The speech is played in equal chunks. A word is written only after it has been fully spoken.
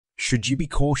Should you be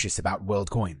cautious about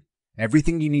WorldCoin?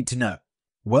 Everything you need to know.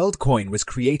 WorldCoin was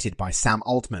created by Sam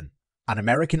Altman, an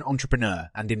American entrepreneur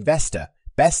and investor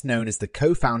best known as the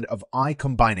co-founder of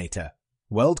iCombinator.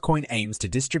 WorldCoin aims to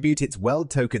distribute its World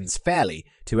tokens fairly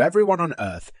to everyone on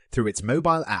Earth through its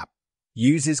mobile app.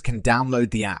 Users can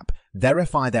download the app,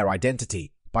 verify their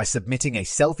identity by submitting a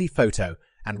selfie photo,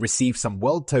 and receive some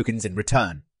World tokens in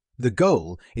return. The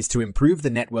goal is to improve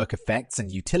the network effects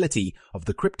and utility of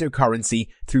the cryptocurrency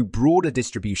through broader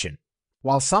distribution.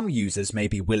 While some users may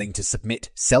be willing to submit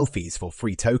selfies for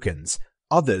free tokens,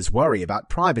 others worry about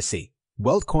privacy.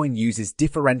 WorldCoin uses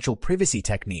differential privacy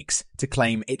techniques to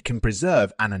claim it can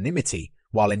preserve anonymity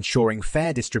while ensuring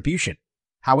fair distribution.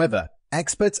 However,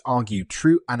 experts argue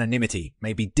true anonymity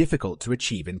may be difficult to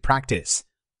achieve in practice.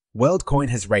 WorldCoin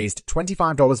has raised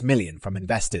 $25 million from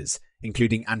investors,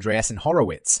 including Andreessen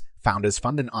Horowitz, Founders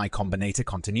Fund and iCombinator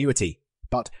Continuity.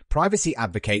 But privacy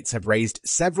advocates have raised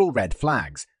several red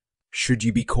flags. Should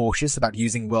you be cautious about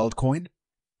using WorldCoin?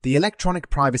 The Electronic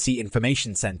Privacy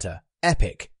Information Center,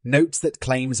 EPIC, notes that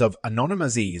claims of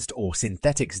anonymized or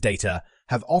synthetics data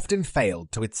have often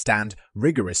failed to withstand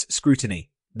rigorous scrutiny.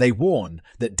 They warn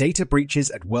that data breaches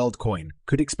at WorldCoin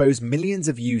could expose millions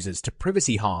of users to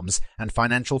privacy harms and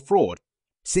financial fraud.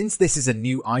 Since this is a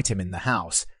new item in the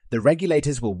house, the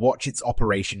regulators will watch its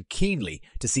operation keenly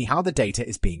to see how the data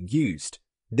is being used.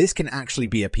 This can actually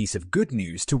be a piece of good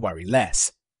news to worry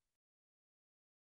less.